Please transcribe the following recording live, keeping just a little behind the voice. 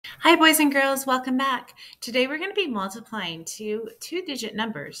Hi, boys and girls, welcome back. Today we're going to be multiplying two-digit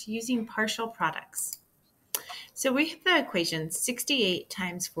numbers using partial products. So we have the equation 68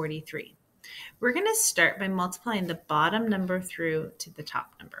 times 43. We're going to start by multiplying the bottom number through to the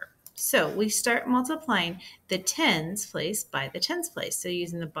top number. So we start multiplying the tens place by the tens place. So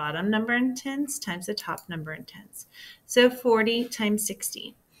using the bottom number in tens times the top number in tens. So 40 times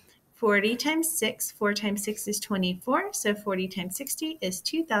 60. 40 times 6, 4 times 6 is 24, so 40 times 60 is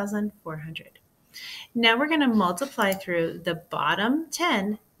 2,400. Now we're going to multiply through the bottom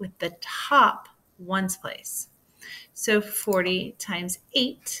 10 with the top ones place. So 40 times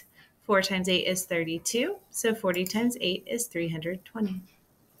 8, 4 times 8 is 32, so 40 times 8 is 320.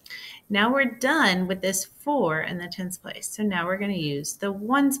 Now we're done with this 4 in the tens place, so now we're going to use the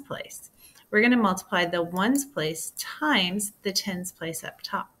ones place. We're going to multiply the ones place times the tens place up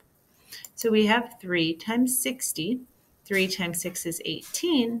top. So we have 3 times 60. 3 times 6 is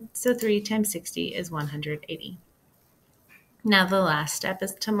 18, so 3 times 60 is 180. Now the last step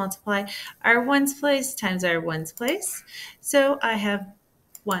is to multiply our ones place times our ones place. So I have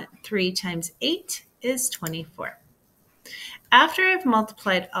 3 times 8 is 24. After I've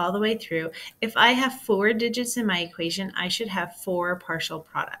multiplied all the way through, if I have 4 digits in my equation, I should have 4 partial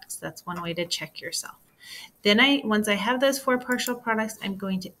products. That's one way to check yourself. Then once I have those 4 partial products, I'm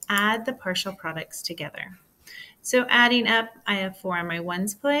going to add the partial products together. So adding up, I have 4 in my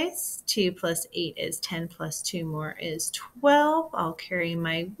ones place. 2 plus 8 is 10 plus 2 more is 12. I'll carry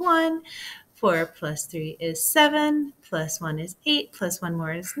my 1. 4 plus 3 is 7, plus 1 is 8, plus 1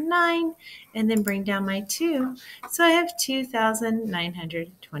 more is 9, and then bring down my 2. So I have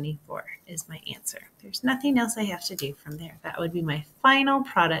 2,924 is my answer. There's nothing else I have to do from there. That would be my final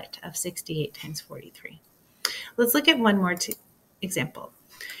product of 68 times 43. Let's look at one more example.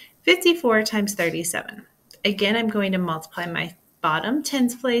 54 times 37. Again, I'm going to multiply my bottom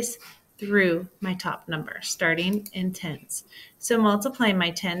tens place through my top number, starting in tens. So multiply my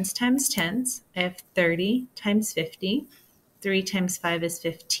tens times tens. I have 30 times 50. 3 times 5 is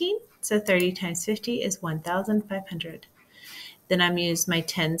 15. So 30 times 50 is 1,500. Then I'm use my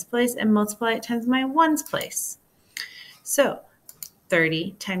tens place and multiply it times my ones place. So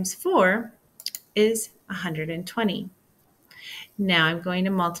 30 times 4 is 120. Now I'm going to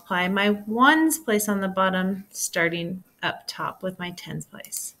multiply my ones place on the bottom, starting up top with my tens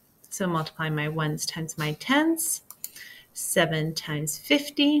place. So multiply my ones times my tens. 7 times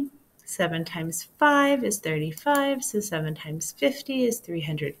 50. 7 times 5 is 35, so 7 times 50 is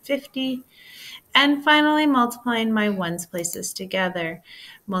 350. And finally, multiplying my ones places together.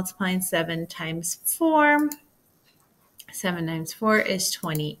 Multiplying 7 times 4. 7 times 4 is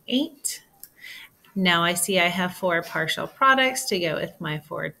 28. Now I see I have 4 partial products to go with my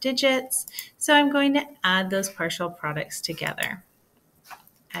 4 digits, so I'm going to add those partial products together.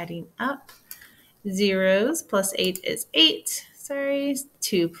 Adding up, zeros plus 8 is 8,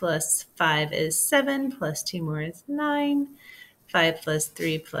 2 plus 5 is 7, plus 2 more is 9, 5 plus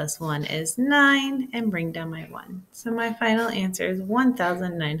 3 plus 1 is 9, and bring down my 1. So my final answer is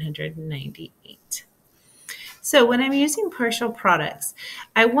 1,998. So when I'm using partial products,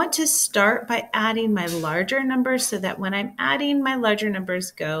 I want to start by adding my larger numbers so that when I'm adding, my larger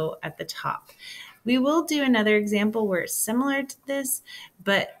numbers go at the top. We will do another example where it's similar to this,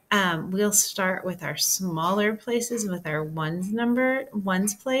 but we'll start with our smaller places with our ones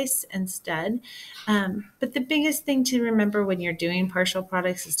place instead. But the biggest thing to remember when you're doing partial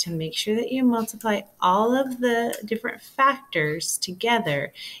products is to make sure that you multiply all of the different factors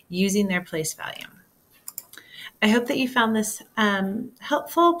together using their place value. I hope that you found this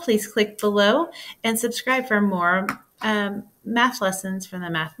helpful. Please click below and subscribe for more math lessons from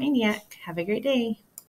the Math Maniac. Have a great day.